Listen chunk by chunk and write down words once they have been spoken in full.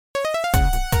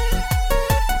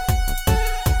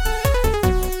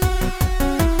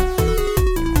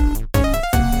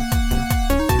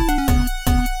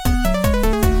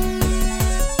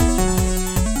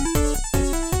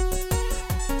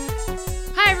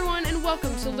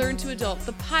welcome to Learn to Adult,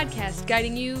 the podcast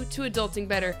guiding you to adulting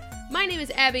better. My name is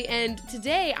Abby, and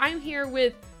today I'm here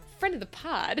with friend of the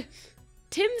pod,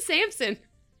 Tim Sampson.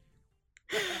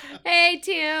 Hey,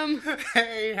 Tim.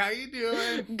 Hey, how you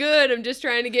doing? Good. I'm just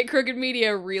trying to get Crooked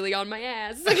Media really on my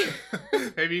ass.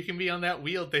 Maybe you can be on that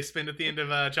wheel they spin at the end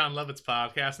of John Lovett's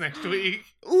podcast next week.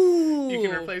 Ooh. You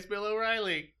can replace Bill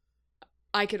O'Reilly.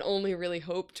 I can only really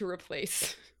hope to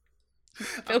replace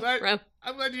I'm Bill O'Reilly.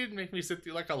 glad you didn't make me sit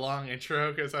through like a long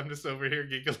intro because I'm just over here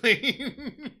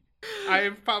giggling. I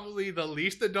am probably the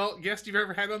least adult guest you've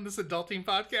ever had on this adulting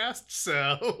podcast,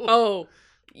 so. Oh,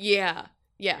 yeah.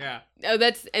 Oh,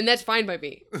 that's fine by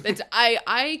me. That's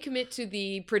I commit to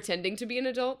the pretending to be an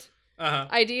adult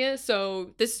idea.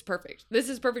 So this is perfect. This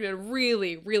is perfect and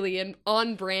really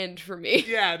on brand for me.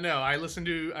 Yeah, no, I listened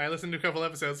to a couple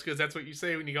episodes because that's what you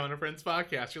say when you go on a friend's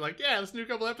podcast. You're like, yeah, listen to a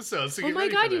couple episodes. So oh my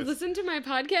god, you listened to my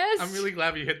podcast? I'm really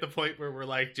glad we hit the point where we're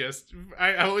like,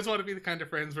 I always want to be the kind of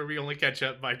friends where we only catch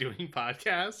up by doing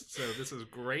podcasts. So this is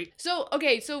great. So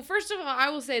first of all, I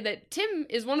will say that Tim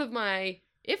is one of my,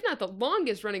 if not the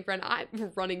longest running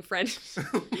friend.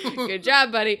 Good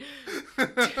job, buddy.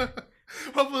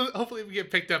 Hopefully we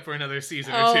get picked up for another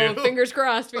season or two. Oh, fingers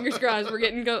crossed. We're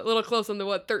getting a little close on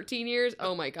the 13 years?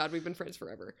 Oh my god, we've been friends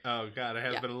forever. Oh god, it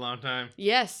has been a long time.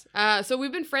 Yes. So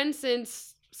we've been friends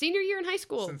since senior year in high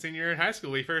school. Since senior year in high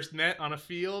school. We first met on a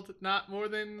field not more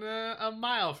than a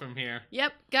mile from here.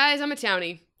 Yep. Guys, I'm a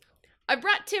townie. I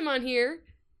brought Tim on here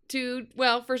to,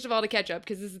 well, first of all, to catch up,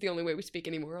 because this is the only way we speak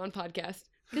anymore on podcast.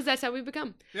 Because that's how we've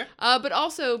become. Yeah. But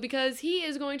also because he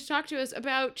is going to talk to us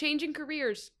about changing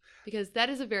careers. Because that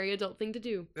is a very adult thing to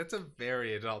do. That's a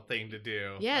very adult thing to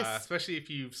do. Yes. Especially if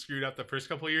you've screwed up the first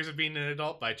couple of years of being an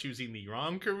adult by choosing the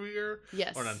wrong career.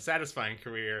 Yes. Or an unsatisfying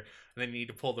career. And then you need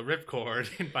to pull the ripcord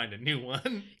and find a new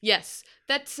one. Yes.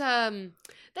 That's a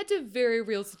very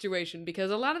real situation. Because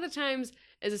a lot of the times,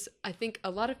 as I think a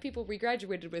lot of people we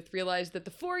graduated with realized that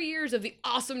the 4 years of the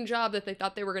awesome job that they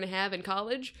thought they were going to have in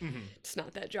college, it's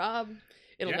not that job.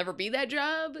 It'll never be that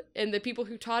job, and the people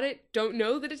who taught it don't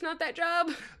know that it's not that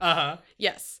job.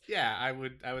 Yes. Yeah, I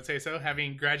would say so.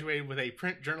 Having graduated with a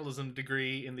print journalism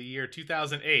degree in the year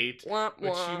 2008, which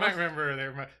you might remember,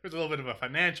 there was a little bit of a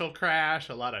financial crash.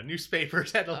 A lot of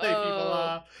newspapers had to lay people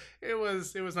off. It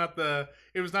was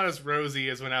not as rosy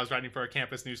as when I was writing for a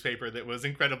campus newspaper that was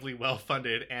incredibly well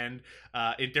funded and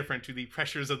indifferent to the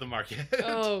pressures of the market.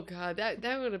 Oh god,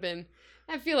 that would have been.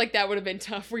 I feel like that would have been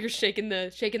tough, where you're shaking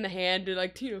the hand and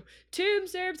like, Tim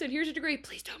Sampson, here's your degree.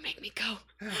 Please don't make me go.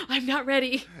 I'm not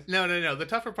ready. No. The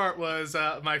tougher part was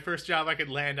my first job I could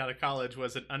land out of college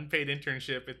was an unpaid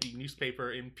internship at the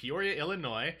newspaper in Peoria,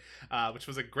 Illinois, which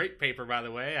was a great paper, by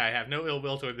the way. I have no ill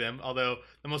will toward them, although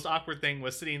the most awkward thing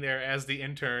was sitting there as the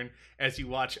intern as you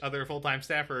watch other full-time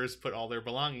staffers put all their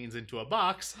belongings into a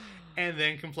box and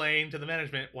then complain to the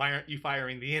management, why aren't you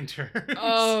firing the interns?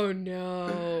 Oh,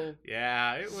 no.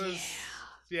 Yeah, it was...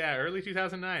 Yeah, early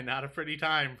 2009, not a pretty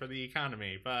time for the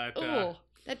economy, but...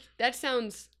 That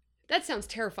sounds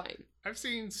terrifying. I've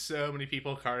seen so many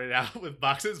people carted out with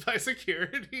boxes by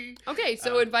security. Okay,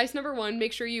 so advice number 1,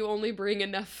 make sure you only bring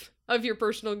enough of your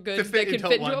personal goods that can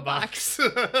fit into a box.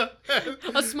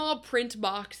 A small print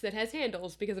box that has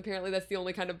handles, because apparently that's the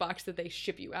only kind of box that they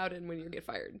ship you out in when you get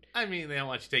fired. I mean, they don't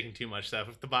want you taking too much stuff.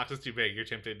 If the box is too big, you're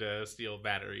tempted to steal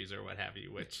batteries or what have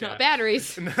you, which... Not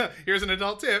batteries. Here's an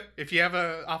adult tip. If you have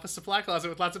an office supply closet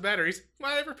with lots of batteries,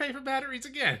 why ever pay for batteries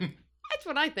again? That's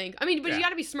what I think. I mean, but you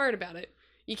gotta be smart about it.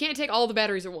 You can't take all the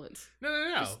batteries at once.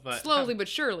 No. But slowly but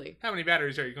surely. How many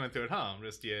batteries are you going through at home?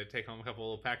 Just do you take home a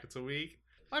couple of packets a week?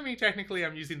 I mean, technically,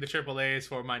 I'm using the AAAs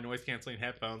for my noise-canceling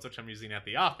headphones, which I'm using at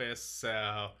the office,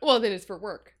 so... Well, then it's for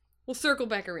work. We'll circle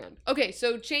back around. Okay,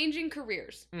 so changing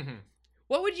careers. Mm-hmm.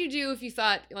 What would you do if you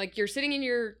thought, like, you're sitting in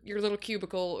your little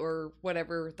cubicle or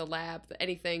whatever, the lab,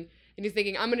 anything, and you're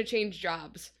thinking, I'm going to change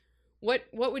jobs. What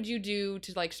would you do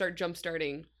to, like, start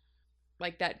jump-starting,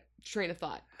 like, that train of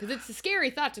thought? Because it's a scary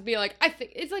thought to be like, I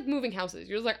think it's like moving houses.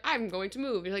 You're just like, I'm going to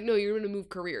move. You're like, no, you're going to move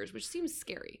careers, which seems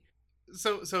scary.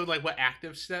 So like, what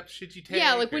active steps should you take?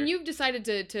 Yeah, like when you've decided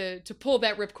to pull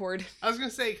that ripcord. I was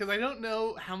gonna say, because I don't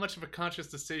know how much of a conscious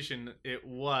decision it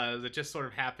was. It just sort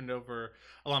of happened over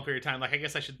a long period of time. Like, I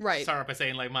guess I should start off by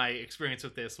saying, like, my experience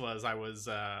with this was I was,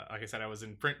 like I said, I was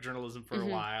in print journalism for a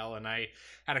while, and I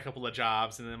had a couple of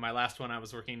jobs, and then my last one I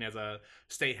was working as a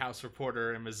state house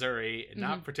reporter in Missouri, and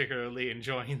not particularly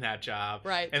enjoying that job.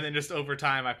 Right. And then just over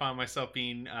time, I found myself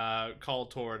being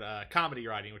called toward comedy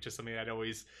writing, which is something I'd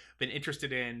always been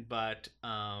interested in, but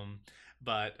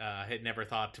had never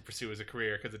thought to pursue as a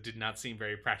career because it did not seem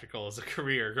very practical as a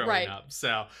career growing up.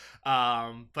 So,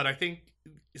 but I think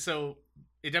so.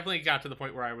 it definitely got to the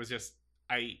point where I was just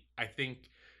I think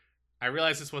I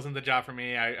realized this wasn't the job for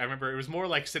me. I remember it was more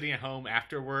like sitting at home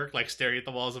after work, like staring at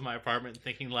the walls of my apartment and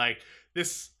thinking like,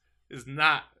 this is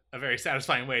not a very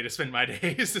satisfying way to spend my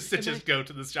days to just go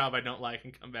to this job I don't like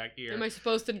and come back here. Am I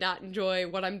supposed to not enjoy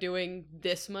what I'm doing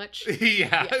this much?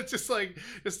 Yeah, it's just like,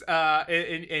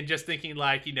 and just thinking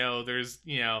like, there's,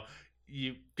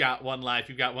 you've got one life,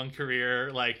 you've got one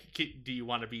career, like, do you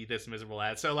want to be this miserable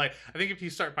at? So like, I think if you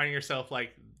start finding yourself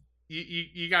like,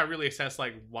 you got to really assess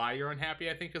like why you're unhappy,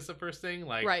 I think is the first thing.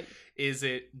 Like, right. Is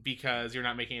it because you're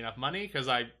not making enough money? Because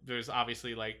there's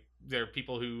obviously like, there are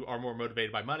people who are more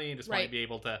motivated by money and just want to be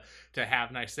able to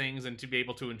have nice things and to be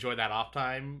able to enjoy that off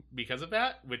time because of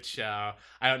that, which I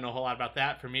don't know a whole lot about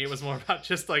that. For me, it was more about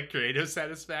just like creative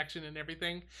satisfaction and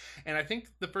everything. And I think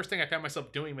the first thing I found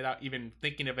myself doing without even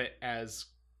thinking of it as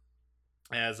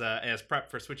prep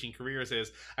for switching careers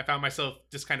is I found myself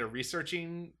just kind of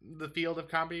researching the field of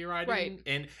comedy writing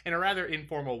in a rather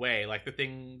informal way. Like the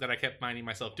thing that I kept finding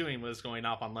myself doing was going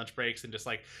off on lunch breaks and just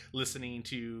like listening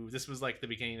to, this was like the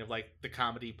beginning of like the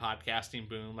comedy podcasting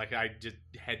boom. Like I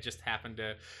just happened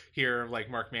to hear like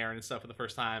Mark Maron and stuff for the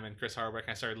first time and Chris Hardwick.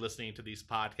 I started listening to these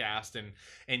podcasts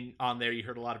and on there you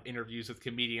heard a lot of interviews with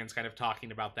comedians kind of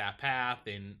talking about that path,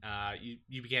 and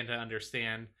you began to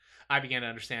understand. I began to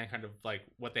understand kind of like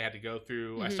what they had to go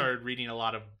through. Mm-hmm. I started reading a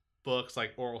lot of books,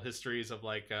 like oral histories of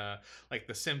like The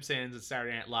Simpsons and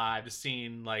Saturday Night Live, just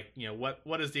seeing like,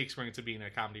 what is the experience of being a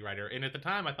comedy writer. And at the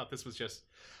time I thought this was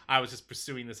I was just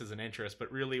pursuing this as an interest,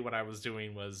 but really what I was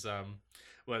doing was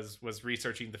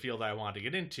researching the field I wanted to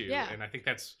get into. Yeah. And I think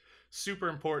that's super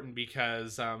important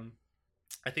because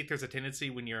I think there's a tendency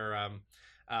when you're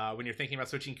thinking about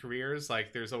switching careers,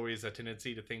 like there's always a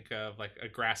tendency to think of like a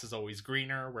grass is always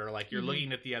greener, where like you're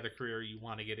looking at the other career you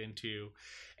want to get into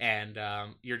and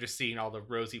you're just seeing all the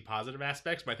rosy positive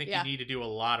aspects. But I think you need to do a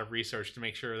lot of research to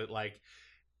make sure that like,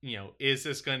 is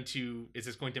this going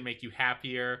to make you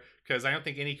happier? Because I don't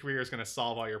think any career is going to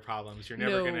solve all your problems. You're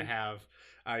never going to have,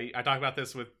 I talk about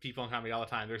this with people in comedy all the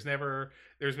time.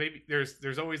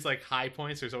 There's always like high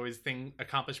points. There's always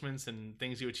accomplishments and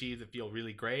things you achieve that feel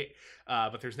really great.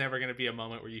 But there's never going to be a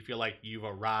moment where you feel like you've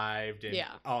arrived and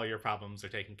all your problems are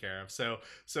taken care of.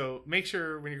 So make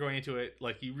sure when you're going into it,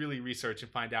 like you really research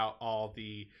and find out all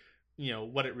the,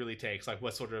 what it really takes. Like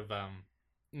what sort of,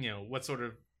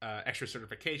 extra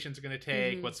certifications are going to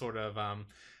take, what sort of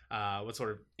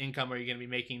income are you going to be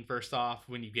making first off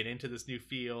when you get into this new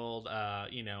field?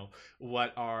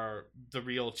 What are the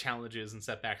real challenges and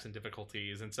setbacks and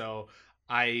difficulties? And so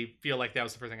I feel like that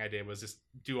was the first thing I did, was just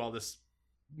do all this,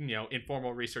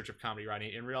 informal research of comedy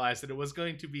writing and realize that it was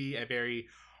going to be a very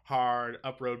hard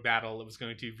up-road battle. It was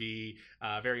going to be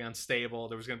very unstable.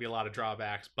 There was going to be a lot of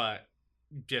drawbacks, but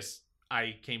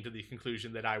I came to the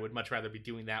conclusion that I would much rather be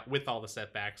doing that with all the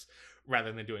setbacks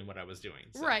rather than doing what I was doing.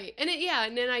 So. Right. And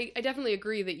and then I definitely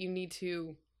agree that you need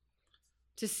to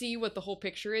see what the whole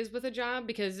picture is with a job,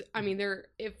 because I mean,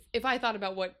 if I thought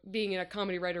about what being a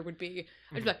comedy writer would be,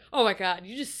 I'd be like, oh my God,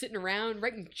 you're just sitting around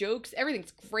writing jokes.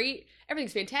 Everything's great.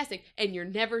 Everything's fantastic. And you're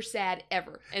never sad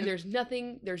ever. And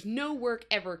there's no work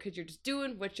ever because you're just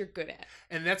doing what you're good at.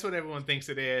 And that's what everyone thinks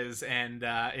it is. And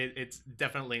it's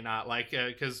definitely not, like,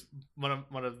 because one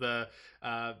of the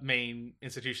main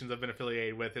institutions I've been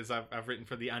affiliated with is I've written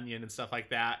for The Onion and stuff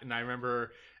like that. And I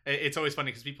remember it's always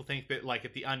funny because people think that like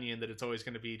at The Onion that it's always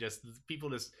going to be just people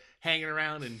just hanging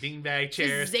around in beanbag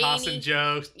chairs, tossing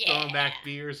jokes, throwing back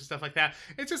beers and stuff like that.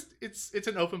 It's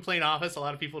an open plain office. A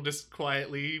lot of people just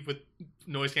quietly with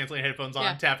noise canceling headphones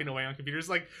on, tapping away on computers.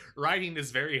 Like writing is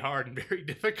very hard and very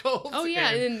difficult. Oh yeah,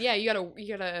 and then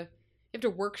you have to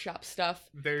workshop stuff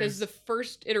because the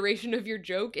first iteration of your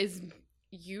joke is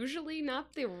usually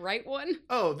not the right one.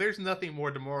 Oh, there's nothing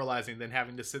more demoralizing than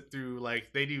having to sit through,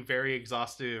 like, they do very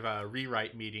exhaustive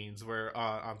rewrite meetings where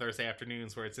on Thursday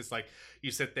afternoons, where it's just like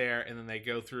you sit there and then they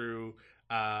go through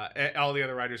all the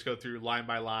other writers go through line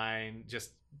by line,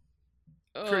 just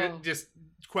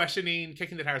questioning,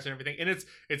 kicking the tires and everything. And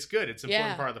it's good. It's an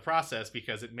important part of the process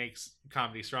because it makes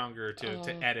comedy stronger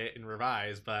to edit and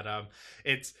revise. But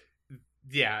it's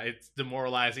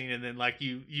demoralizing. And then like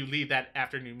you leave that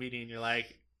afternoon meeting and you're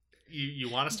like, you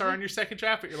want to start on your second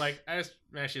draft, but you're like, I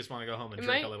actually just want to go home and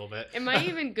drink a little bit. Am I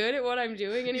even good at what I'm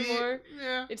doing anymore?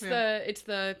 Yeah. It's the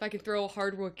if I can throw a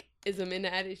hard workism in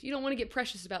that, you don't want to get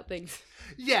precious about things.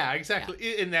 Yeah, exactly.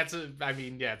 Yeah. And that's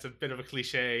it's a bit of a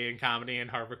cliche in comedy and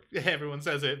hard work. Everyone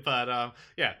says it, but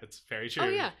it's very true. Oh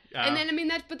yeah. And then I mean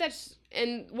that's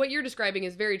what you're describing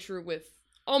is very true with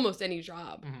almost any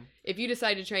job. Mm-hmm. If you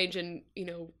decide to change and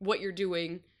what you're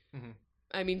doing,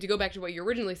 I mean, to go back to what you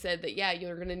originally said, that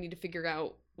you're going to need to figure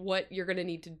out what you're going to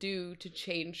need to do to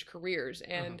change careers.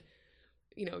 And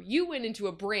you know, you went into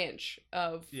a branch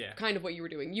of kind of what you were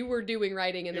doing. You were doing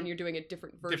writing, and then you're doing a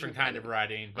different version. Different kind of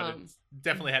writing, but it's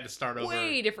definitely had to start over.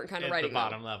 Way different kind of writing. At the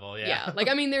bottom level, yeah. Yeah, like,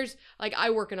 I mean, there's, like,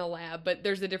 I work in a lab, but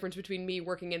there's the difference between me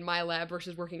working in my lab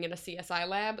versus working in a CSI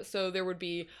lab. So there would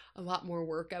be a lot more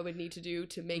work I would need to do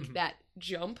to make that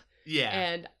jump. Yeah.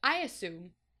 And I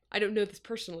assume, I don't know this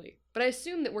personally, but I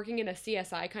assume that working in a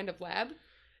CSI kind of lab,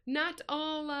 not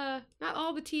all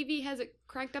the TV has it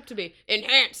cranked up to be.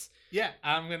 Enhance! Yeah,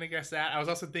 I'm going to guess that. I was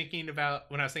also thinking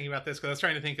about, when I was thinking about this, because I was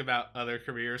trying to think about other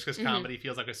careers, because comedy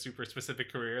feels like a super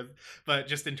specific career. But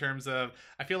just in terms of,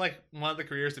 I feel like one of the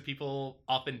careers that people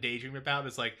often daydream about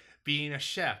is like being a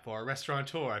chef or a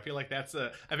restaurateur. I feel like that's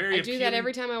a very I do that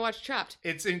every time I watch Chopped.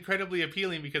 It's incredibly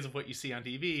appealing because of what you see on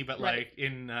TV. But like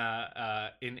in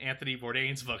Anthony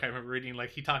Bourdain's book, I remember reading, like,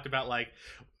 he talked about, like,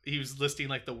 he was listing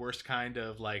like the worst kind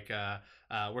of like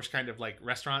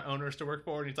restaurant owners to work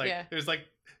for, and he's like,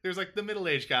 there's like the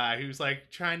middle-aged guy who's like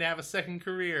trying to have a second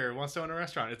career, wants to own a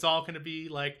restaurant. It's all going to be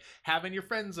like having your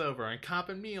friends over and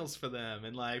comping meals for them,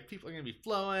 and like people are going to be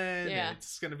flowing, and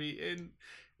it's going to be in.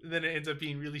 Then it ends up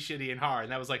being really shitty and hard,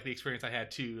 and that was like the experience I had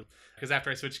too. Because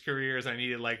after I switched careers, I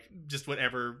needed like just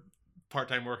whatever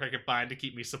part-time work I could find to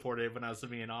keep me supported. When I was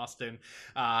living in Austin,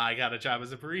 I got a job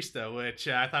as a barista, which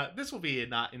I thought this will be a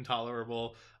not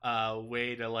intolerable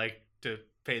way to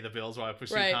pay the bills while I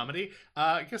pursue comedy.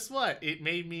 Guess what? It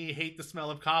made me hate the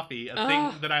smell of coffee, a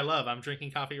thing that I love. I'm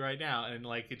drinking coffee right now, and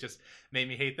like it just made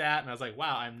me hate that. And I was like,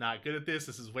 wow, I'm not good at this.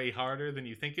 This is way harder than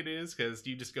you think it is, because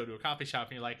you just go to a coffee shop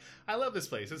and you're like, I love this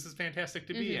place. This is fantastic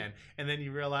to be in. And then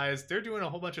you realize they're doing a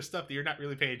whole bunch of stuff that you're not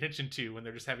really paying attention to when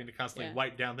they're just having to constantly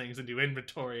wipe down things and do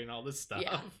inventory and all this stuff.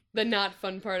 Yeah. The not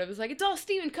fun part of it is like, it's all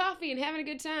steaming coffee and having a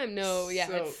good time. No,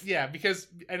 because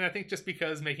I think just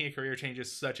because making a career change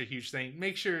is such a huge thing,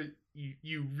 make sure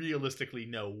you realistically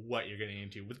know what you're getting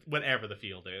into with whatever the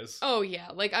field is. Oh yeah,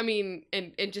 like, I mean,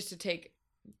 and just to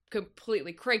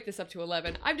completely crank this up to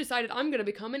 11, I've decided I'm gonna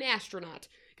become an astronaut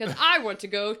because I want to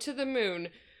go to the moon.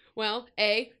 Well,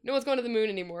 no one's going to the moon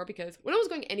anymore, because no one's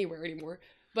going anywhere anymore.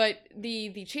 But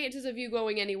the chances of you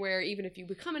going anywhere, even if you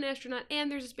become an astronaut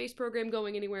and there's a space program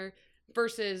going anywhere,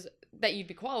 versus that you'd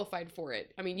be qualified for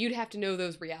it. I mean, you'd have to know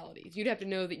those realities. You'd have to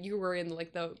know that you were in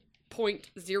like the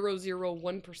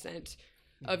 0.001%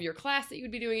 of your class that you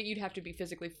would be doing it. You'd have to be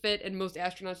physically fit, and most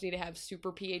astronauts need to have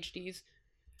super PhDs,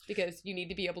 because you need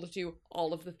to be able to do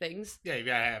all of the things. Yeah, you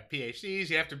gotta have PhDs.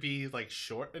 You have to be like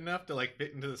short enough to like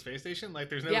fit into the space station. Like,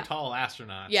 there's no tall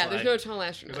astronauts. Yeah, there's no tall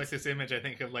astronauts. There's like this image, I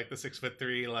think, of like the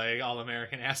 6'3" like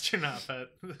all-American astronaut,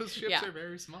 but those ships are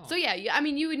very small. So I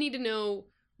mean, you would need to know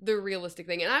the realistic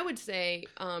thing, and I would say,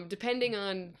 depending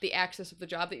on the axis of the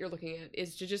job that you're looking at,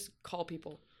 is to just call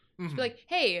people. Just be like,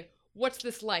 hey, what's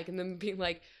this like? And then being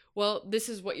like, well, this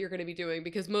is what you're going to be doing,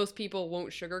 because most people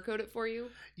won't sugarcoat it for you.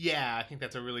 Yeah, I think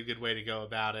that's a really good way to go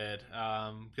about it.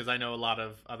 Because I know a lot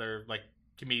of other like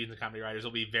comedians and comedy writers will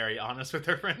be very honest with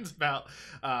their friends about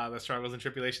the struggles and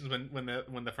tribulations when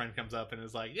the friend comes up and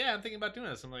is like, yeah, I'm thinking about doing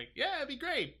this. I'm like, yeah, it'd be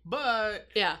great, but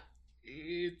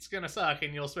it's gonna suck,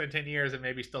 and you'll spend 10 years and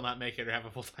maybe still not make it or have a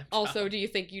full-time job. Also, do you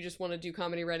think you just want to do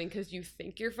comedy writing because you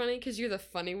think you're funny, because you're the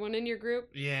funny one in your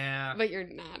group? Yeah, but you're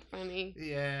not funny.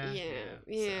 Yeah.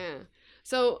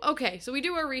 So okay, so we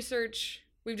do our research.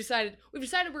 We've decided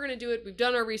we're gonna do it. We've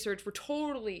done our research. We're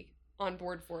totally on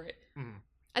board for it.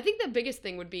 I think the biggest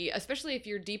thing would be, especially if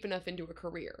you're deep enough into a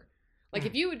career, like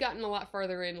if you had gotten a lot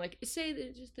farther in, like say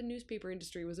that just the newspaper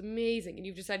industry was amazing, and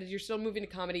you've decided you're still moving to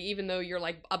comedy, even though you're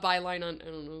like a byline on,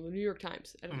 I don't know, the New York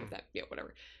Times. I don't know if that,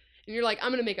 whatever. And you're like,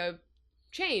 I'm going to make a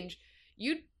change.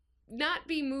 You'd not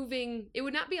be moving, it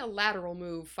would not be a lateral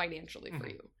move financially for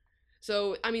you.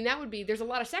 So, I mean, there's a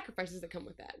lot of sacrifices that come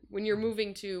with that when you're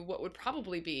moving to what would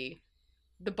probably be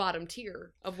the bottom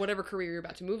tier of whatever career you're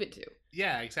about to move into.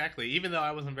 Yeah, exactly. Even though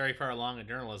I wasn't very far along in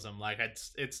journalism, like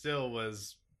it still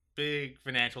was big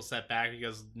financial setback,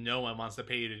 because no one wants to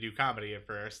pay you to do comedy at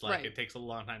first. Like it takes a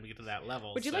long time to get to that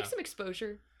level. Would you like some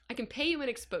exposure? I can pay you in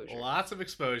exposure. Lots of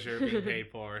exposure being paid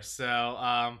for.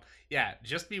 So,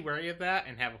 just be wary of that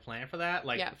and have a plan for that.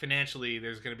 Like financially,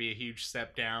 there's going to be a huge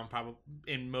step down. Probably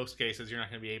in most cases, you're not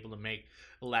going to be able to make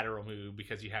a lateral move,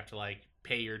 because you have to like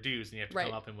pay your dues, and you have to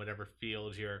come up in whatever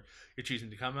field you're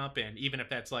choosing to come up in. Even if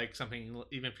that's like something,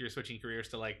 even if you're switching careers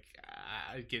to like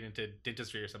get into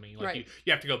dentistry or something, like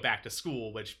you have to go back to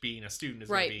school, which being a student is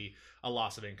going to be a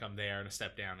loss of income there and a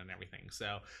step down and everything.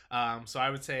 So so I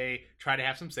would say try to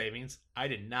have some savings. I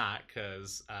did not,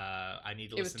 because I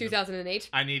need to listen. It was 2008.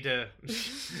 I need to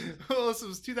well, this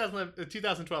was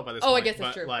 2012 by this point. Oh, I guess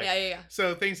that's true. Like, yeah.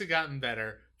 So things have gotten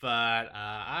better.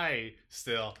 I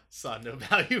still saw no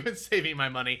value in saving my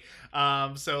money.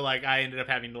 So like I ended up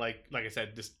having to like I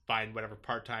said, just find whatever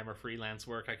part-time or freelance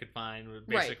work I could find.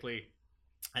 Basically,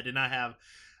 I did not have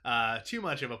too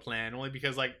much of a plan, only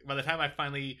because like by the time I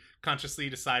finally consciously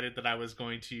decided that I was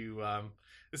going to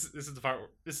this is the part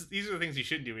these are the things you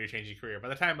shouldn't do when you're changing career. By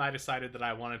the time I decided that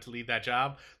I wanted to leave that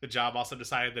job, the job also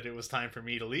decided that it was time for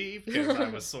me to leave because I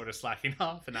was sort of slacking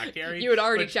off and not caring. You had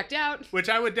already checked out, which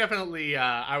I would definitely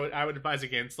I would advise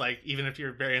against. Like even if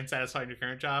you're very unsatisfied in your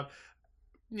current job,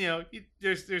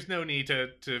 there's no need to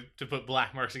put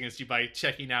black marks against you by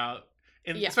checking out.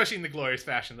 Especially in the glorious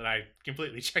fashion that I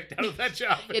completely checked out of that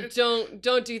job.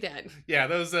 Don't do that. Yeah,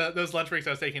 those lunch breaks I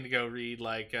was taking to go read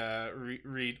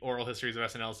read oral histories of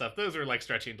SNL stuff. Those were like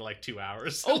stretching to like 2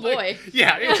 hours. Oh boy.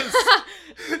 Yeah,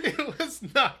 it was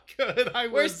not good.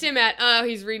 Where's Tim at? Oh,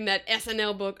 he's reading that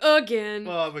SNL book again.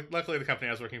 Well, luckily the company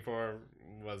I was working for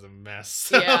was a mess.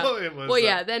 So it was. Well,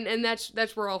 yeah.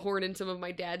 That's where I'll horn in some of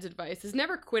my dad's advice: is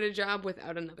never quit a job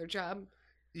without another job.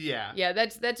 Yeah. Yeah,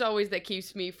 that's always that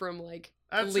keeps me from like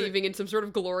leaving in some sort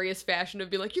of glorious fashion of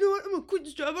being like, you know what, I'm gonna quit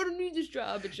this job. I don't need this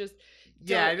job. It's just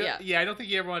I don't think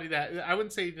you ever want to do that. I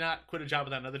wouldn't say not quit a job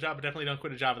without another job, but definitely don't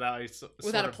quit a job without a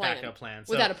plan. Backup plan.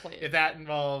 So without a plan. If that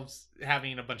involves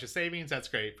having a bunch of savings, that's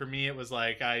great. For me, it was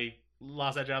like I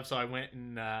lost that job, so I went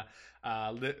and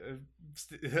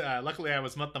luckily I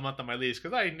was month to month on my lease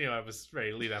because I knew I was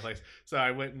ready to leave that place. So I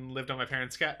went and lived on my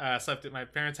parents' slept at my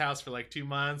parents' house for like 2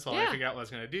 months while I figured out what I was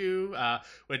gonna do.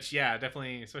 Which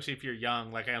definitely, especially if you're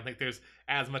young, like I don't think there's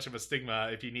as much of a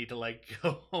stigma if you need to like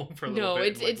go home for a little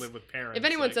bit and live with parents. If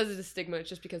anyone says it's a stigma, it's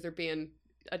just because they're being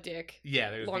a dick.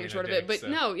 Yeah, they're long and short of it. But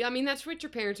no, I mean that's what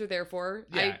your parents are there for.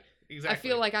 Yeah. Exactly. I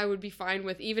feel like I would be fine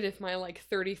with, even if my like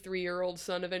 33-year-old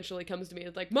son eventually comes to me and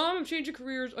is like, Mom, I'm changing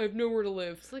careers, I have nowhere to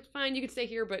live. It's like, fine, you can stay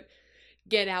here, but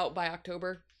get out by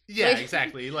October. Yeah,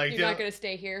 exactly. Like you're not gonna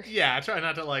stay here. Yeah, try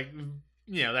not to like,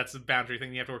 that's a boundary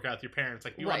thing you have to work out with your parents.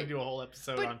 Like you want to do a whole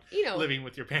episode on living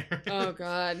with your parents. Oh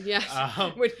God,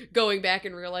 yeah. Going back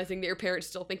and realizing that your parents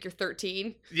still think you're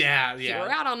 13. Yeah. You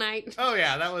were out all night. Oh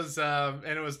yeah, that was and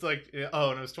it was like and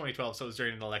it was 2012, so it was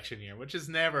during an election year, which is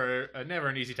never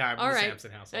an easy time in the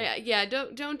Sampson household. Yeah.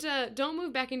 Don't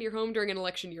move back into your home during an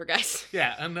election year, guys.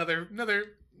 Yeah, another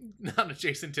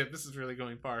non-adjacent tip. This is really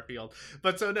going far afield.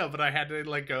 But I had to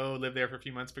like go live there for a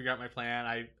few months, figure out my plan.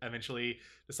 I eventually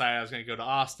decided I was going to go to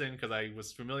Austin because I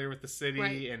was familiar with the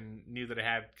city and knew that it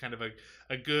had kind of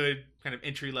a good kind of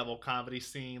entry-level comedy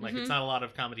scene. Like it's not a lot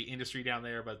of comedy industry down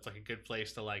there, but it's like a good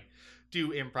place to like do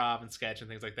improv and sketch and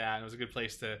things like that. And it was a good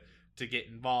place to get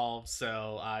involved.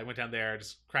 So I went down there,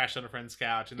 just crashed on a friend's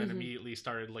couch, and then immediately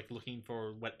started like looking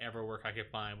for whatever work I could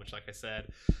find, which like I said,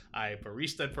 I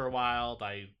barista'd for a while.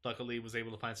 I luckily was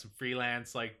able to find some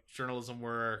freelance like journalism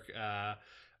work,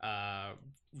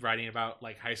 writing about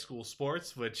like high school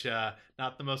sports, which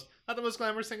not the most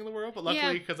glamorous thing in the world, but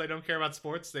luckily because I don't care about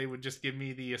sports, they would just give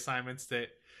me the assignments that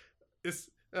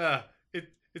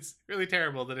it's really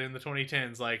terrible that in the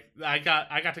 2010s, like I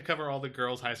got to cover all the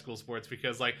girls' high school sports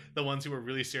because like the ones who were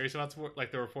really serious about sport,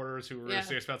 like the reporters who were really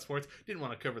serious about sports, didn't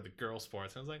want to cover the girls'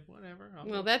 sports. I was like, whatever.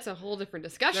 Well, that's a whole different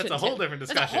discussion. That's a whole different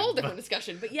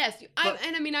discussion. But yes, I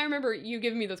remember you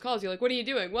giving me those calls. You're like, "What are you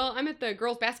doing?" Well, I'm at the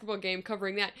girls' basketball game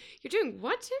covering that. You're doing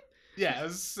what, Tim? Yeah,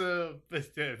 there's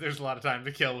a lot of time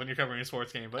to kill when you're covering a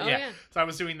sports game. But so I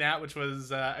was doing that, which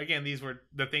was, again, these were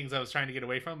the things I was trying to get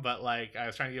away from. But, like, I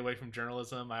was trying to get away from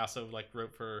journalism. I also, like,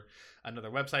 wrote for another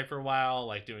website for a while,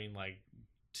 like, doing, like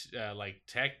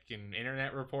tech and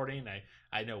internet reporting.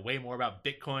 I know way more about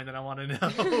Bitcoin than I want to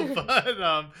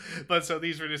know. but so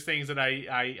these were just things that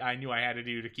I knew I had to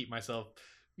do to keep myself,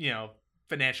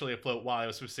 financially afloat while I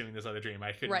was pursuing this other dream.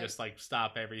 I couldn't just, like,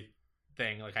 stop everything.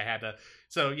 Like I had to,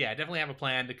 definitely have a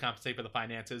plan to compensate for the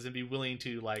finances and be willing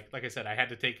to like I said, I had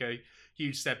to take a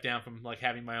huge step down from like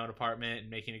having my own apartment and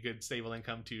making a good stable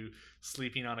income to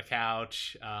sleeping on a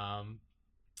couch, and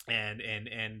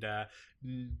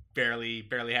barely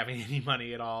having any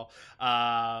money at all.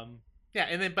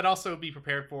 But also be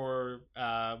prepared for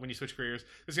when you switch careers,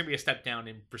 there's gonna be a step down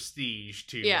in prestige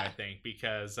too. I think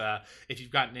because if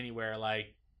you've gotten anywhere,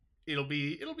 like it'll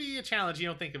be a challenge. You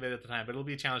don't think of it at the time, but it'll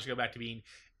be a challenge to go back to being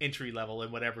entry level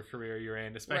in whatever career you're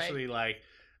in, especially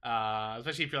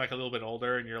especially if you're like a little bit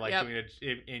older and you're like doing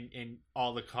it in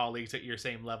all the colleagues at your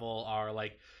same level are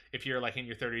like, if you're like in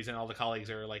your 30s and all the colleagues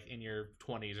are like in your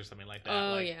 20s or something like that.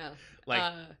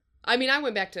 I mean, I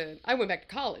went back to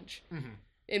college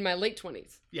in my late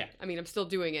 20s. Yeah. I mean, I'm still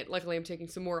doing it. Luckily, I'm taking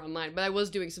some more online, but I was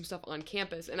doing some stuff on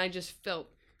campus, and I just felt,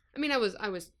 I mean, I was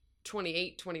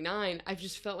 28, 29, I've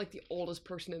just felt like the oldest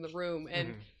person in the room.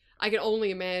 And I can only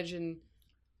imagine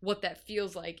what that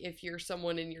feels like if you're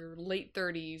someone in your late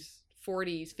 30s,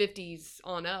 40s, 50s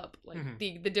on up. Like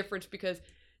the difference, because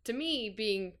to me,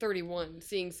 being 31,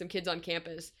 seeing some kids on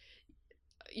campus,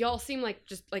 y'all seem like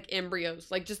just like embryos,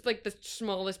 like just like the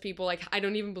smallest people. Like, I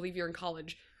don't even believe you're in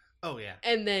college. Oh yeah.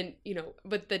 And then,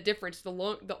 but the difference,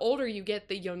 the older you get,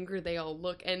 the younger they all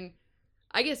look. And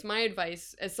I guess my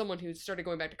advice as someone who started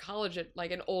going back to college at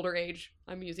like an older age,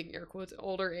 I'm using air quotes,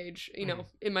 older age,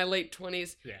 in my late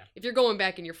 20s. Yeah. If you're going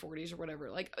back in your 40s or whatever,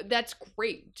 like, that's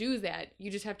great. Do that. You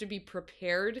just have to be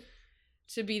prepared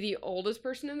to be the oldest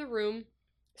person in the room.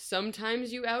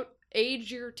 Sometimes you out-age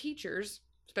your teachers,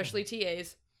 especially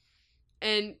TAs.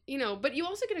 And, but you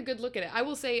also get a good look at it. I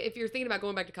will say, if you're thinking about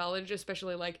going back to college,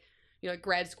 especially like, like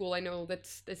grad school, I know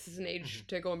this is an age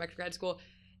to going back to grad school.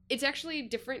 It's actually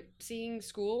different seeing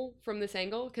school from this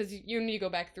angle, because you go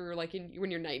back through, like, when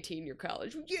you're 19, you're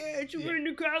college. Yeah, you went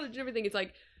into college and everything. It's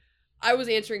like, I was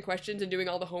answering questions and doing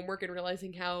all the homework and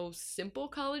realizing how simple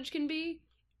college can be.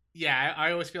 Yeah,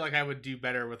 I always feel like I would do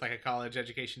better with like a college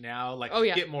education now, like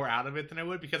get more out of it than I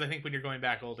would, because I think when you're going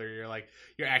back older,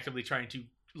 you're actively trying to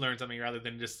learn something rather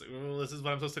than just, oh, this is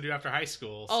what I'm supposed to do after high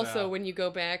school. Also, when you go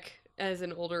back as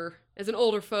an older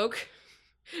folk,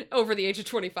 over the age of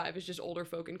 25 is just older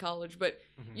folk in college, but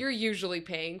you're usually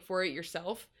paying for it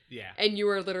yourself. Yeah. And you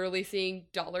are literally seeing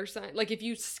dollar sign. Like, if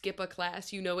you skip a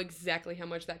class, you know exactly how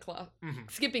much that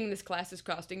skipping this class is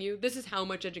costing you. This is how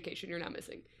much education you're not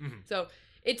missing. So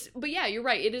but yeah, you're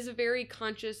right. It is a very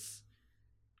conscious,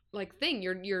 like, thing.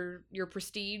 Your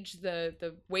prestige,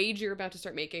 the wage you're about to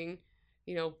start making,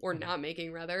 or not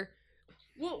making, rather.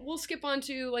 We'll skip on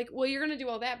to, like, well, you're going to do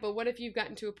all that, but what if you've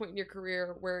gotten to a point in your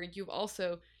career where you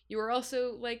are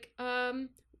also like,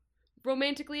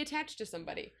 romantically attached to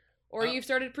somebody, or you've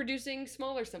started producing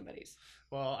smaller somebodies?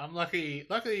 Well, I'm lucky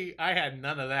I had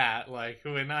none of that. Like,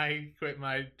 when I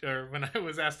when I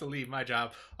was asked to leave my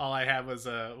job, all I had was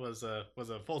a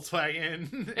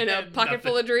Volkswagen and a pocket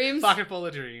full of dreams. Pocket full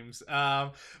of dreams.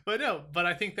 But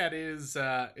I think that is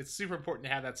it's super important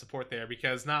to have that support there,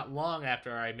 because not long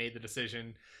after I made the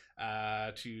decision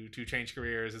to change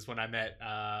careers is when I met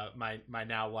my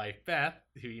now wife Beth,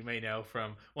 who you may know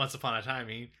from Once Upon a Time.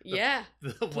 The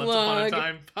Once Upon a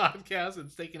Time podcast.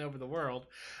 It's taking over the world.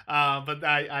 But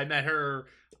I met her.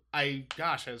 I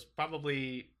was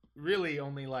probably really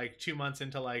only like 2 months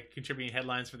into like contributing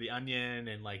headlines for The Onion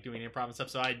and like doing improv and stuff.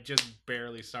 So I just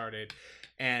barely started,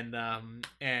 and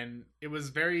it was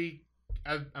very.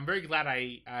 I'm very glad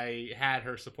I had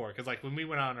her support, because like when we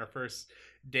went on our first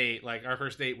date, like our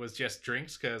first date was just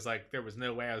drinks, because like there was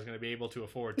no way I was going to be able to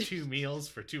afford 2 meals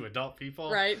for 2 adult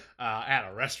people, right? At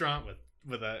a restaurant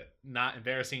with a not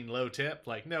embarrassing low tip.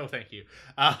 Like, no, thank you.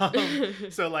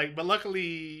 So like, but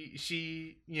luckily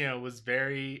she was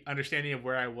very understanding of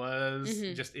where I was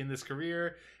just in this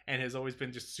career, and has always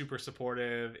been just super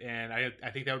supportive. And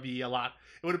I think that would be it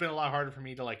would have been a lot harder for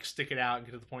me to like stick it out and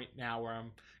get to the point now where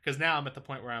because now I'm at the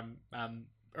point where I'm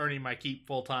earning my keep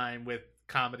full time with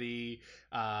comedy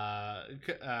and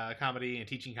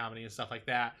teaching comedy and stuff like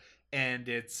that, and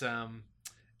it's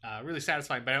really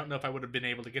satisfying. But I don't know if I would have been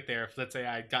able to get there if, let's say,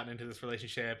 I'd gotten into this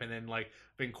relationship and then like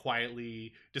been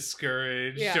quietly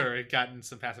discouraged or had gotten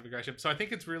some passive aggression. So I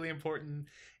think it's really important,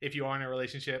 if you are in a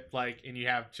relationship, like, and you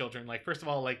have children, like, first of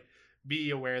all, like, be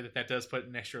aware that does put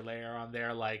an extra layer on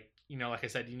there. Like, like I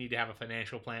said, you need to have a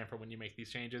financial plan for when you make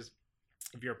these changes.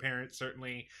 If you're a parent,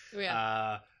 certainly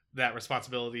that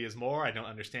responsibility is more. I don't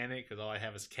understand it, because all I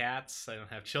have is cats. I don't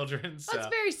have children. So. That's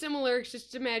very similar.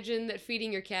 Just imagine that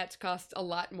feeding your cats costs a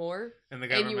lot more, and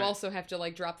you also have to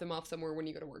like drop them off somewhere when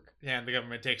you go to work. Yeah, and the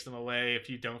government takes them away if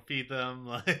you don't feed them.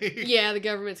 Like, yeah, the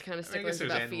government's kind of sticklers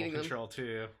about feeding them. Control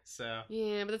too. So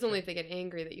yeah, but that's only if they get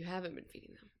angry that you haven't been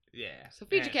feeding them. Yeah. So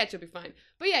feed your cats, you'll be fine.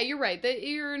 But yeah, you're right. That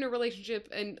you're in a relationship,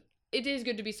 and it is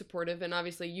good to be supportive. And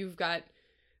obviously, you've got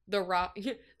the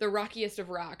rockiest of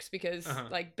rocks, because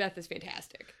like Beth is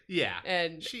fantastic. Yeah,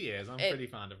 and she is. I'm pretty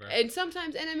fond of her. And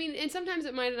sometimes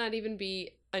it might not even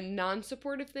be a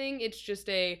non-supportive thing. It's just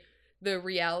the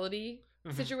reality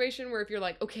situation where if you're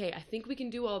like, okay, I think we can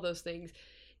do all those things,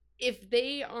 if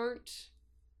they aren't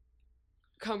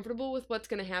comfortable with what's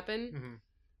going to happen,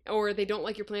 or they don't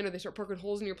like your plan, or they start poking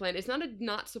holes in your plan, it's not a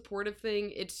not supportive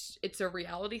thing. It's a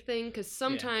reality thing, because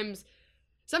sometimes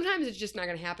it's just not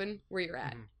going to happen where you're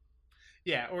at.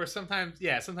 Yeah, or sometimes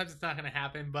it's not going to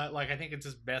happen, but like I think it's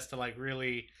just best to like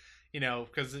really,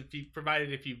 because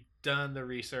if you've done the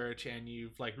research and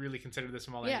you've like really considered this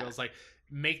from all angles, like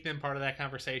make them part of that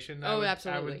conversation.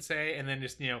 Absolutely. I would say, and then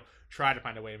just try to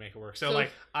find a way to make it work. So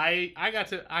like I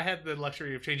had the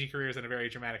luxury of changing careers in a very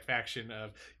dramatic fashion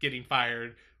of getting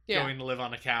fired, going to live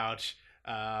on a couch,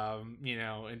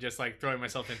 and just like throwing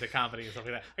myself into comedy and stuff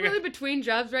like that. I'm really between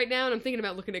jobs right now, and I'm thinking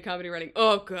about looking at comedy writing.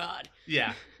 Oh God.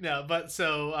 Yeah, no, but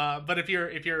if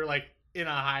you're like in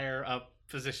a higher up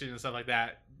position and stuff like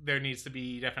that, there needs to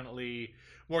be definitely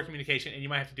more communication, and you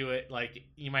might have to do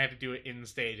it in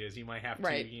stages. You might have to,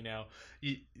 Right.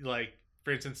 like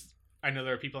for instance, I know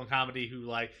there are people in comedy who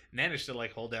like manage to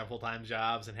like hold down full-time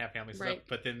jobs and have families and Right. stuff,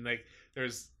 but then like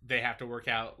they have to work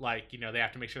out, like they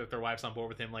have to make sure that their wife's on board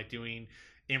with them, like doing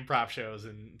improv shows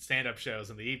and stand-up shows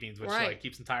in the evenings, which Right. like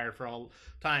keeps them tired for all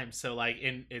time. So like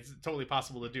it's totally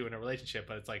possible to do in a relationship,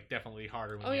 but it's like definitely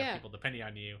harder when Oh, you yeah. have people depending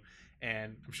on you.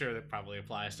 And I'm sure that probably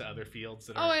applies to other fields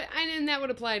that Oh, are and that would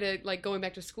apply to like going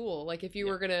back to school. Like if you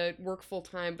Yeah. were gonna work full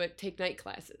time but take night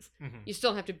classes, Mhm. you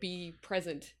still have to be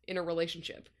present in a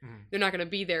relationship. Mhm. They're not gonna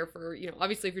be there for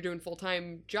obviously if you're doing full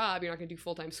time job, you're not gonna do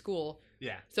full time school.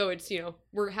 Yeah. So it's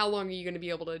how long are you gonna be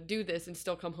able to do this and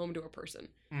still come home to a person?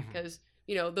 Mhm. Because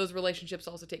those relationships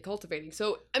also take cultivating.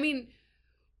 So I mean,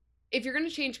 if you're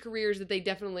gonna change careers, that they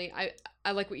definitely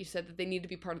I like what you said, that they need to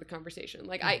be part of the conversation.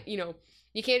 Like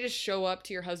you can't just show up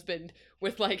to your husband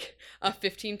with like a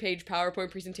 15-page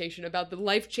PowerPoint presentation about the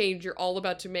life change you're all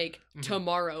about to make Mhm.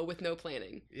 tomorrow with no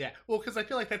planning. Yeah, well, because I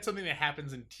feel like that's something that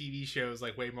happens in TV shows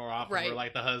like way more often, Right. where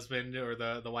like the husband or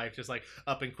the wife just like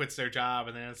up and quits their job,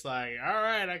 and then it's like, all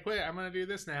right, I quit, I'm gonna do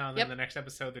this now, and then Yep. the next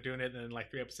episode they're doing it, and then like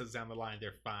 3 episodes down the line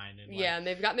they're fine, and Yeah, and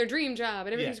they've gotten their dream job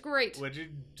and everything's great. which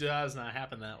it does not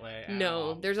happen that way. At No,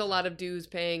 all. there's a lot of dues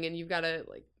paying, and you've got to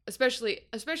like,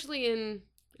 especially in.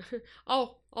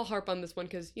 I'll harp on this one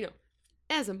because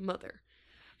as a mother,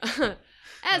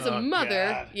 as a Oh, mother,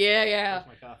 God. yeah.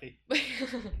 Where's my coffee?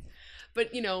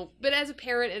 but as a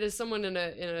parent and as someone in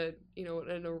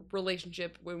a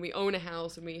relationship, when we own a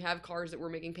house and we have cars that we're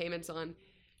making payments on,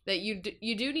 that you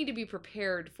do need to be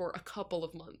prepared for a couple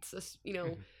of months.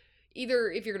 Mhm.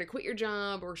 Either if you're going to quit your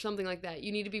job or something like that,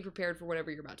 you need to be prepared for whatever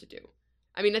you're about to do.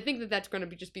 I mean, I think that that's going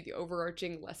to just be the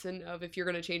overarching lesson of, if you're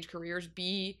going to change careers,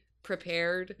 be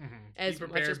prepared Mhm. as be much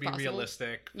prepared, as be possible.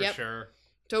 realistic for Yep. sure.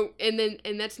 So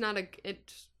and that's not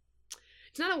it's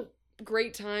not a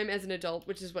great time as an adult,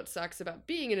 which is what sucks about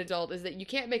being an adult, is that you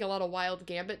can't make a lot of wild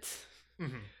gambits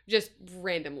Mhm. just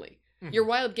randomly. Mhm. Your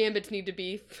wild gambits need to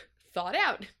be thought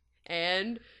out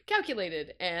and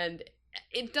calculated, and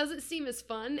it doesn't seem as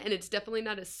fun, and it's definitely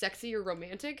not as sexy or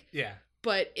romantic, Yeah.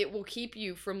 but it will keep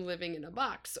you from living in a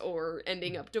box or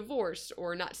ending up divorced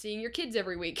or not seeing your kids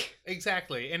every week.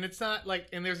 Exactly. And it's not like,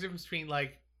 and there's a difference between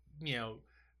like,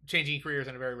 changing careers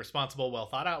in a very responsible, well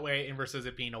thought out way and versus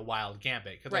it being a wild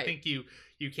gambit. Because Right. I think you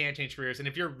can change careers. And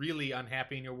if you're really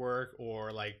unhappy in your work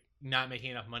or like not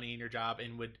making enough money in your job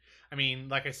and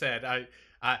like I said,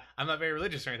 I'm not very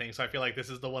religious or anything. So I feel like this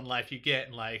is the one life you get.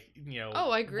 And like, Oh,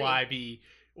 I agree. why be,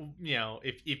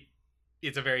 if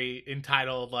it's a very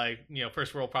entitled, like,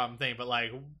 first world problem thing, but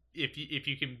like if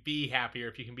you can be happier,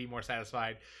 if you can be more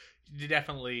satisfied, you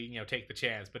definitely take the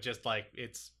chance. But just like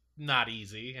it's not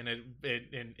easy, and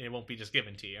it won't be just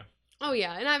given to you. Oh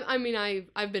yeah, and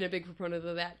I've been a big proponent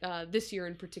of that. This year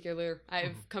in particular,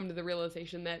 I've come to the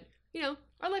realization that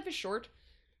our life is short.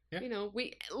 Yeah.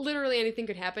 We literally, anything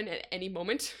could happen at any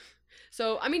moment.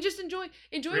 So I mean, just enjoy what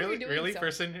you're doing. Really, so.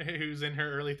 person who's in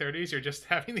her early 30s, you're just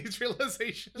having these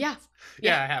realizations. Yeah.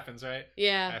 Yeah, it happens, right?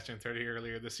 Yeah. I turned 30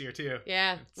 earlier this year too.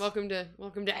 Yeah. It's- Welcome to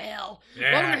hell.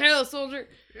 Yeah. Welcome to hell, soldier.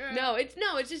 Yeah. No,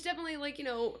 it's just definitely like,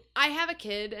 I have a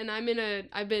kid, and I've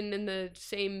been in the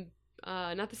same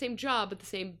not the same job, but the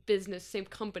same business, same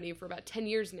company for about 10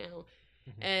 years now.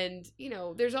 Mhm.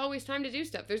 And there's always time to do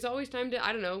stuff. There's always time to,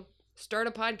 I don't know, start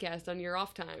a podcast on your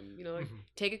off time, like Mhm.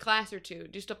 take a class or two,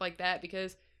 do stuff like that,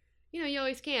 because you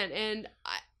always can. And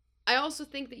I also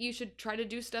think that you should try to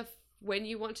do stuff when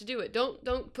you want to do it.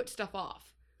 Don't put stuff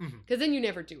off, Mhm. because then you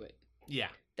never do it. Yeah.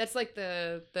 That's like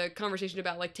the conversation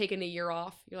about like taking a year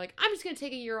off. You're like, I'm just gonna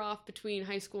take a year off between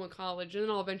high school and college, and then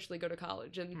I'll eventually go to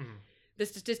college. And Mhm. the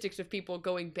statistics of people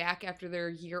going back after their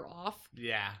year off,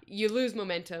 Yeah. you lose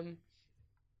momentum.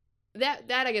 That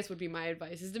I guess would be my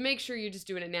advice, is to make sure you're just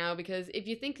doing it now, because if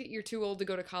you think that you're too old to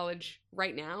go to college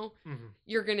right now, Mhm.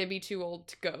 you're gonna be too old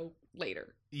to go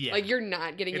later. Yeah. Like, you're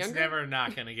not getting it's younger. never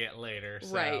not gonna get later.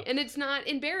 So. Right. And it's not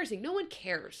embarrassing. No one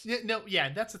cares. Yeah, no, yeah,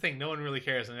 that's the thing. No one really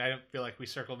cares, and I don't feel like we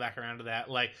circle back around to that.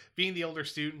 Like being the older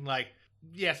student, like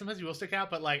yeah, sometimes you will stick out,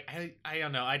 but like I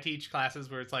don't know. I teach classes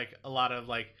where it's like a lot of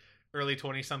like early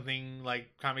 20-something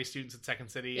like comedy students at Second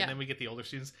City, Yeah. and then we get the older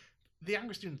students. The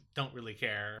younger students don't really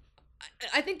care.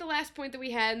 I think the last point that we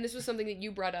had, and this was something that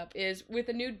you brought up, is with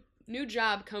a new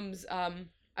job comes, I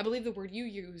believe the word you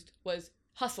used was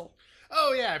Hustle.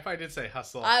 Oh yeah, I probably did say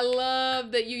hustle. I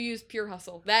love that you used pure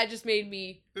hustle. That just made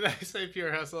me. Did I say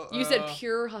pure hustle? You said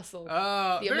pure hustle.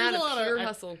 The amount of pure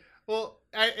hustle. Well,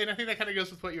 and I think that kind of goes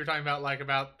with what you were talking about, like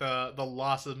about the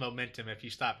loss of momentum if you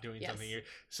stop doing something.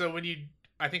 So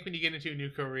I think when you get into a new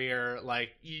career, like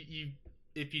you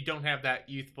if you don't have that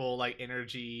youthful like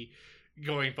energy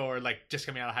going forward, like just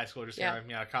coming out of high school or just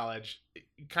coming out of college,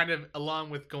 kind of along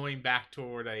with going back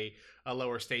toward a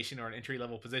lower station or an entry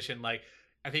level position, like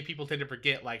I think people tend to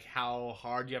forget like how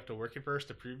hard you have to work at first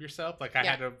to prove yourself. Like I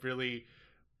had to really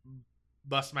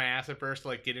bust my ass at first to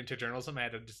like get into journalism. I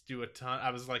had to just do a ton. I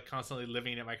was like constantly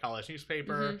living at my college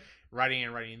newspaper,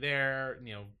 writing there,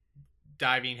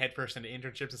 diving headfirst into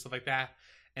internships and stuff like that.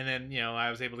 And then, I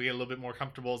was able to get a little bit more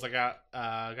comfortable as I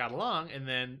got along. And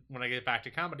then when I get back to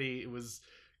comedy, it was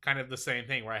kind of the same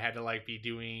thing where I had to like be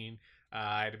doing,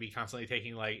 I had to be constantly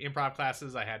taking like improv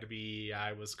classes.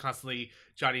 I was constantly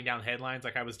jotting down headlines.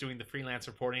 Like I was doing the freelance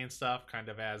reporting and stuff kind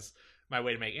of as my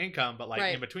way to make income. But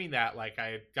like in between that, like I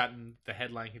had gotten the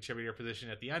headline contributor position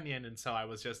at The Onion. And so I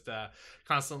was just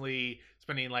constantly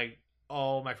spending like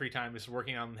all my free time is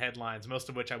working on headlines, most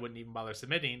of which I wouldn't even bother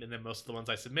submitting, and then most of the ones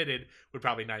I submitted would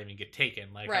probably not even get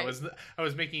taken. Like I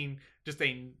was making just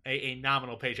a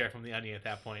nominal paycheck from The Onion at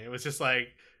that point. It was just like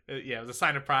it was a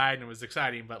sign of pride and it was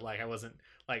exciting, but like I wasn't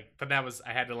like, but that was,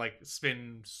 I had to like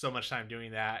spend so much time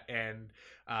doing that and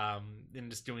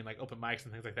just doing like open mics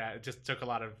and things like that. It just took a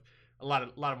lot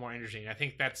of more energy. And I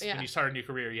think that's when you start a new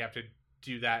career, you have to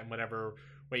do that in whatever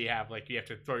way you have. Like you have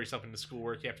to throw yourself into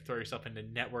schoolwork, you have to throw yourself into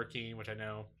networking, which I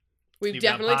know we've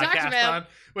definitely talked about,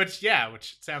 which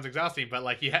sounds exhausting, but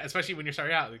like especially when you're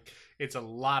starting out, like, it's a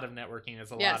lot of networking.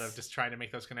 It's a lot of just trying to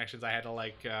make those connections. I had to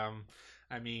like and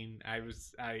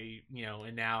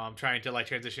now I'm trying to like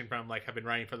transition from like I've been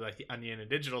writing for like The Onion and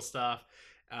digital stuff,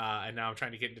 and now I'm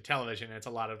trying to get into television, and it's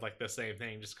a lot of like the same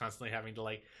thing, just constantly having to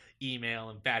like email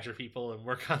and badger people and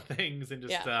work on things and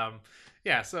just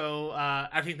so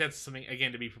I think that's something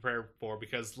again to be prepared for,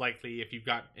 because likely if you've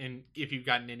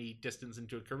gotten any distance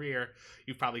into a career,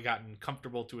 you've probably gotten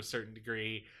comfortable to a certain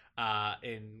degree,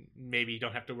 and maybe you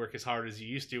don't have to work as hard as you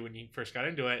used to when you first got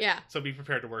into it. So be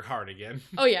prepared to work hard again.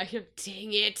 Oh yeah,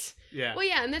 dang it. Yeah. Well,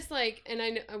 yeah, and that's like, and I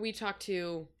know we talked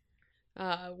to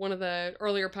one of the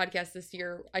earlier podcasts this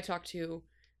year. I talked to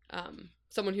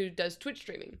someone who does Twitch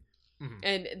streaming.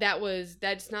 And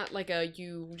that's not like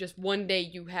you just one day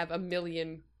you have 1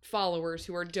 million followers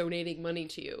who are donating money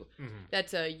to you.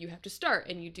 That's you have to start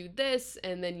and you do this,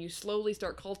 and then you slowly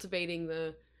start cultivating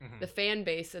the fan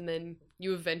base, and then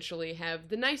you eventually have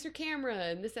the nicer camera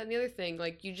and this, that, and the other thing.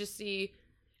 Like you just see,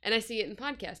 and I see it in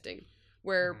podcasting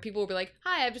where people will be like,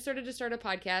 hi, I've just started to start a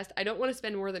podcast. I don't want to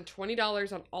spend more than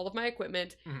 $20 on all of my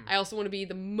equipment. I also want to be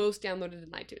the most downloaded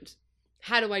in iTunes.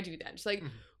 How do I do that? It's like,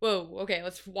 whoa, okay,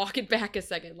 let's walk it back a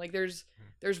second. Like there's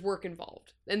work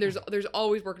involved, and there's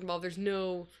always work involved. There's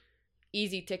no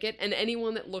easy ticket, and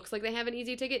anyone that looks like they have an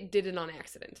easy ticket did it on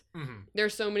accident.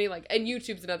 There's so many like, and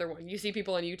YouTube's another one. You see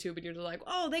people on YouTube and you're just like,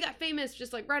 oh, they got famous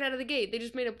just like right out of the gate. They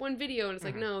just made up one video, and it's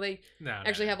like, no, they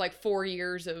actually have like 4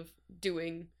 years of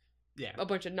doing a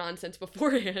bunch of nonsense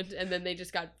beforehand, and then they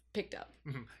just got picked up.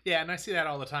 Yeah, and I see that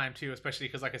all the time too, especially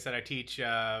because like I said, I teach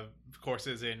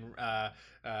courses in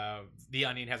The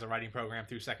Onion has a writing program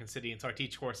through Second City, and so I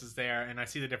teach courses there, and I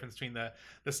see the difference between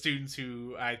the students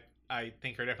who I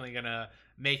think are definitely gonna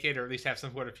make it or at least have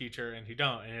some sort of future, and who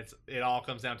don't, and it all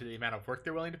comes down to the amount of work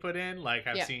they're willing to put in. Like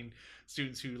I've seen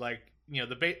students who like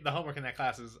the homework in that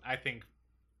class is, I think,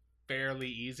 fairly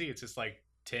easy. It's just like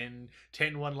 10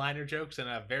 one-liner jokes and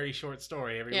a very short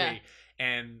story every week.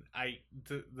 And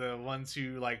the ones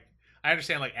who like, I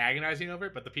understand like agonizing over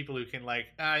it, but the people who can like,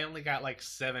 I only got like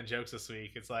 7 jokes this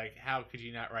week. It's like, how could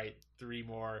you not write 3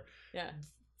 more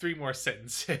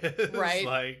sentences? Right.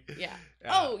 Like,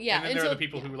 and then there are the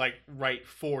people who like write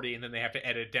 40 and then they have to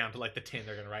edit down to like the 10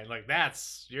 they're gonna write. Like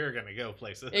you're gonna go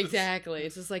places. Exactly.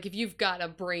 It's just like if you've got a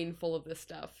brain full of this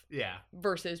stuff,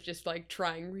 versus just like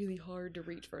trying really hard to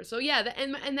reach for it. So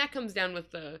and that comes down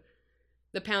with the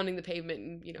pounding the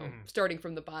pavement and starting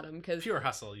from the bottom, because pure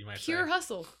hustle, you might say. Pure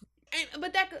hustle.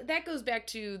 But that goes back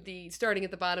to the starting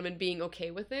at the bottom and being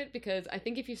okay with it, because I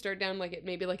think if you start down like at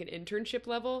maybe like an internship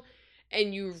level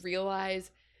and you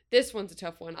realize, this one's a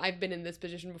tough one. I've been in this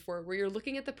position before where you're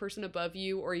looking at the person above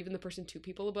you or even the person 2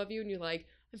 people above you and you're like,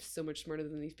 I'm so much smarter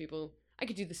than these people. I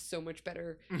could do this so much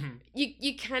better.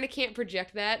 You kind of can't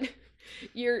project that.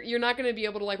 You're not going to be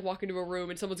able to like walk into a room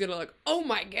and someone's going to like, oh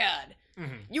my God,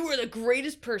 you are the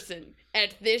greatest person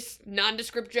at this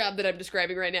nondescript job that I'm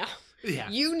describing right now. Yeah.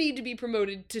 You need to be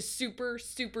promoted to super,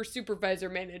 super supervisor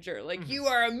manager. Like, you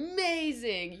are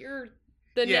amazing.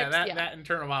 that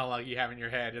internal monologue you have in your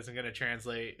head isn't going to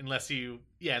translate unless you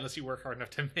work hard enough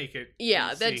to make it.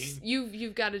 Yeah, that's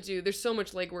you've got to do. There's so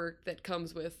much legwork that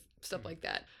comes with stuff like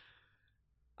that.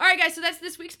 All right, guys. So that's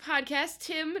this week's podcast.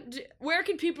 Tim, where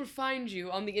can people find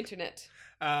you on the internet?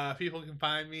 People can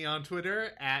find me on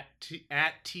Twitter at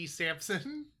T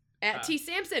Sampson. At T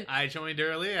Sampson. I joined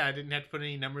early. I didn't have to put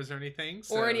any numbers or anything.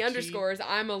 Or any underscores.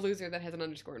 I'm a loser that has an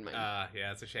underscore in mine.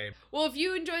 Yeah, it's a shame. Well, if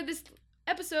you enjoyed this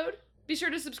episode, be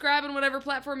sure to subscribe on whatever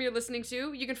platform you're listening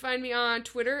to. You can find me on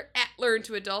Twitter at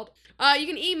LearnToAdult. You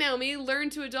can email me,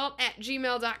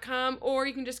 learntoadult@gmail.com, or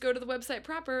you can just go to the website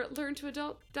proper,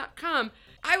 learntoadult.com.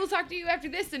 I will talk to you after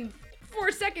this in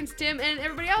 4 seconds, Tim, and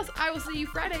everybody else, I will see you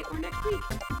Friday or next week.